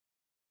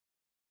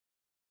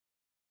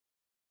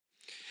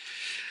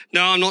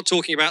No, I'm not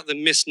talking about the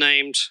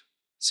misnamed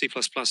C++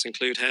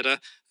 include header.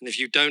 And if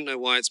you don't know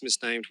why it's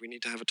misnamed, we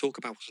need to have a talk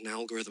about what an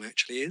algorithm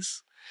actually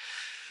is.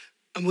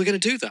 And we're going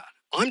to do that.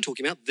 I'm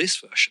talking about this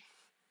version.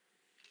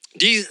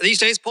 These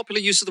days,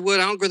 popular use of the word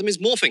algorithm is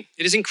morphing.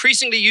 It is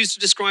increasingly used to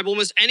describe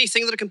almost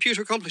anything that a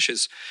computer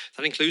accomplishes.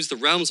 That includes the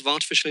realms of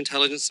artificial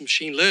intelligence and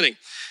machine learning.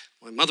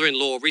 My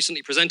mother-in-law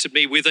recently presented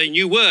me with a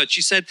new word.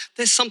 She said,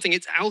 there's something,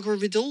 it's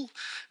algorithm.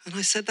 And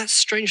I said, that's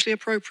strangely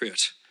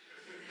appropriate.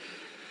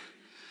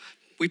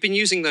 We've been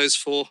using those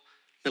for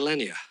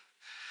millennia.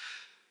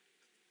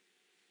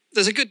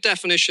 There's a good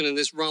definition in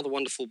this rather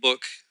wonderful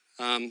book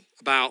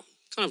about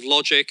kind of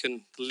logic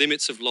and the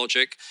limits of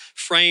logic,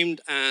 framed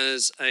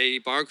as a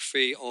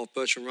biography of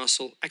Bertrand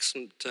Russell.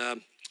 Excellent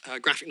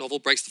graphic novel,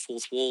 breaks the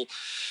fourth wall,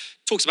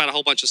 talks about a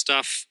whole bunch of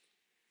stuff,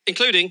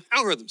 including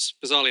algorithms,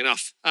 bizarrely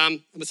enough. A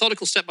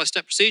methodical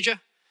step-by-step procedure,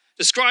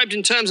 described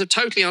in terms of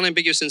totally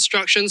unambiguous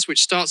instructions,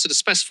 which starts at a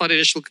specified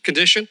initial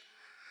condition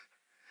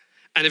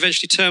and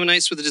eventually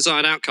terminates with the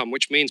desired outcome,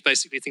 which means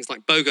basically things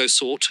like BOGO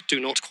sort do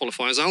not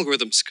qualify as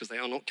algorithms because they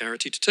are not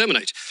guaranteed to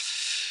terminate.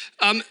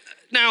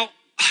 Now,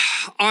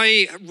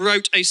 I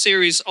wrote a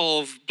series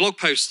of blog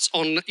posts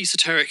on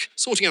esoteric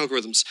sorting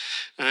algorithms,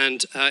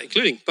 and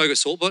including BOGO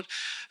sort, but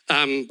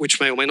which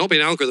may or may not be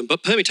an algorithm,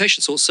 but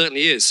permutation sort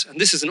certainly is. And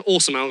this is an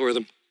awesome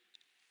algorithm.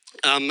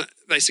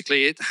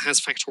 Basically, it has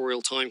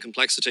factorial time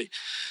complexity,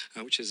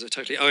 which is a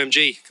totally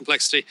OMG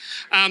complexity.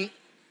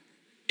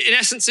 In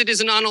essence, it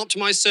is an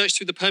unoptimized search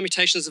through the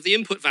permutations of the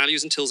input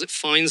values until it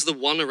finds the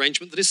one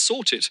arrangement that is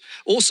sorted.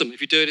 Awesome.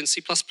 If you do it in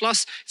C++,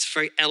 it's a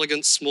very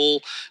elegant,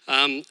 small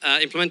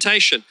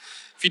implementation.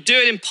 If you do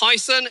it in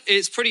Python,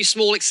 it's pretty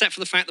small, except for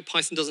the fact that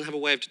Python doesn't have a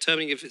way of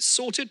determining if it's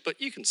sorted, but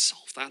you can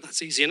solve that.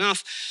 That's easy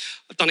enough.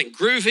 I've done it in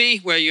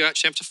Groovy, where you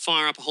actually have to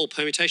fire up a whole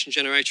permutation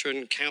generator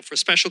and count for a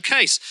special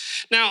case.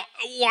 Now,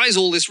 why is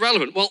all this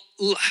relevant? Well,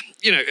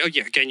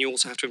 again, you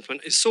also have to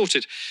implement is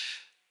sorted.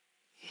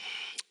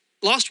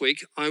 Last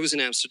week, I was in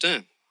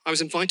Amsterdam. I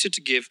was invited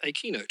to give a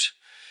keynote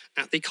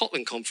at the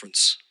Kotlin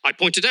conference. I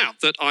pointed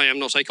out that I am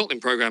not a Kotlin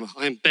programmer.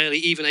 I am barely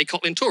even a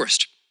Kotlin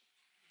tourist.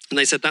 And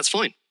they said, that's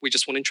fine. We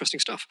just want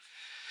interesting stuff.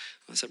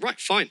 I said, right,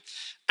 fine.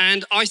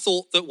 And I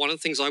thought that one of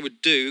the things I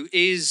would do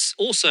is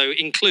also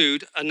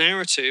include a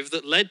narrative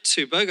that led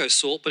to BOGO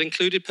sort, but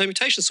included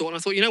permutation sort. And I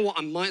thought, you know what,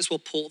 I might as well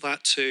port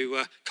that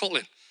to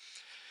Kotlin.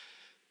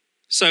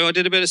 So I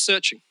did a bit of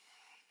searching.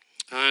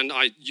 And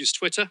I used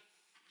Twitter.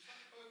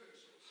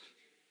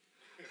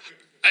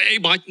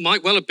 It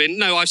might well have been.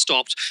 No, I've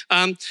stopped.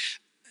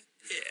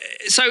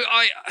 So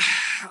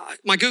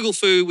my Google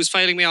foo was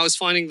failing me. I was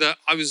finding that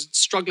I was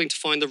struggling to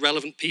find the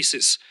relevant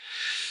pieces.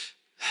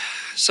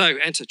 So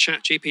enter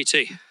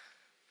ChatGPT.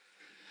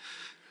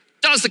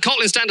 Does the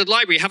Kotlin standard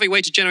library have a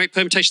way to generate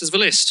permutations of a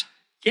list?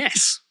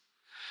 Yes.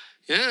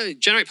 Yeah,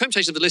 generate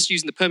permutations of the list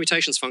using the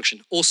permutations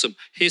function. Awesome.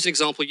 Here's an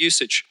example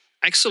usage.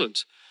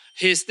 Excellent.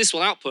 This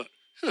will output.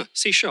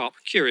 C#,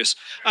 curious.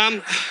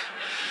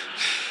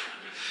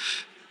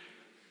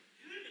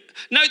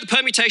 Note the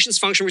permutations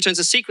function returns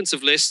a sequence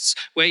of lists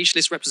where each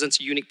list represents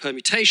a unique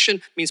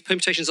permutation, means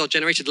permutations are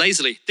generated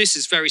lazily. This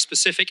is very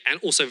specific and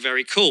also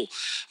very cool.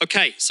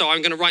 Okay, so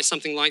I'm going to write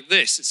something like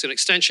this. It's an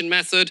extension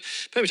method,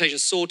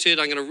 permutations sorted.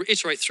 I'm going to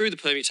iterate through the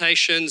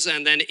permutations,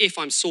 and then if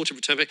I'm sorted,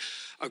 return it.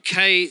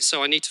 Okay,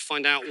 so I need to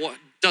find out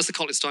does the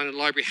Kotlin standard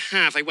library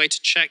have a way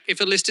to check if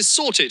a list is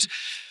sorted?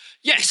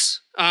 Yes.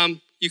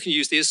 You can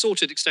use the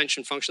assorted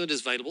extension function that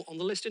is available on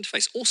the list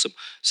interface. Awesome.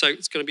 So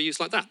it's going to be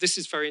used like that. This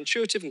is very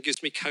intuitive and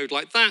gives me code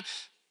like that,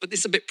 but this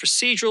is a bit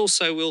procedural,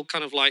 so we'll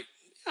kind of like,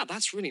 yeah,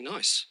 that's really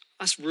nice.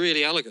 That's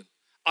really elegant.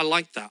 I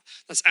like that.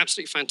 That's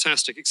absolutely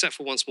fantastic, except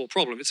for one small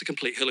problem. It's a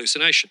complete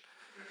hallucination.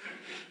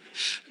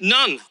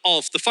 None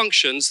of the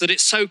functions that it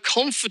so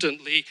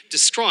confidently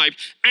described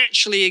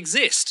actually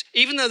exist,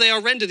 even though they are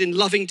rendered in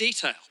loving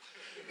detail.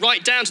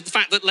 Right down to the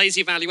fact that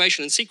lazy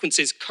evaluation and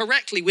sequences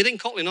correctly within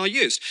Kotlin are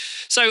used.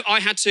 So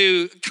I had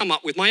to come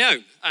up with my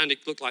own, and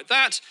it looked like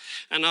that.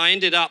 And I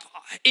ended up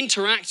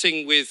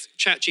interacting with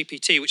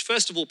ChatGPT, which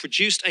first of all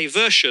produced a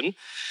version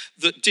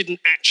that didn't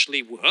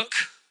actually work.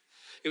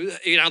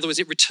 In other words,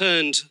 it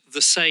returned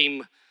the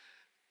same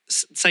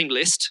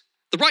list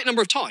the right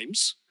number of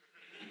times.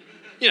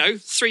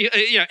 N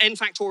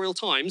factorial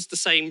times, the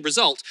same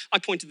result. I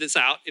pointed this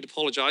out, it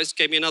apologized,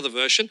 gave me another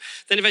version.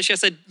 Then eventually I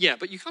said, yeah,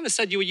 but you kind of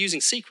said you were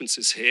using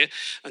sequences here.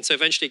 And so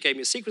eventually it gave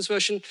me a sequence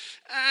version,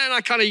 and I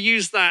kind of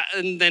used that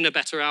and then a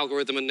better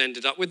algorithm and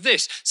ended up with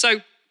this.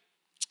 So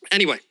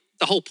anyway,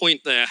 the whole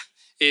point there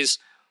is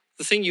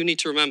the thing you need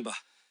to remember.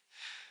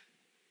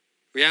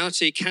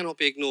 Reality cannot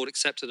be ignored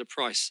except at a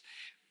price.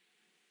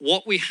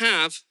 What we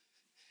have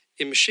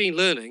in machine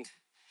learning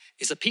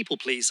is a people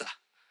pleaser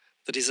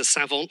that is a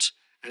savant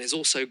and is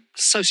also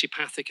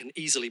sociopathic and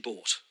easily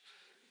bought.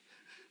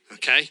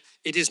 Okay?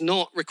 It is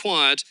not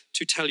required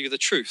to tell you the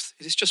truth.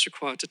 It is just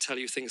required to tell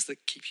you things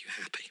that keep you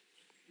happy.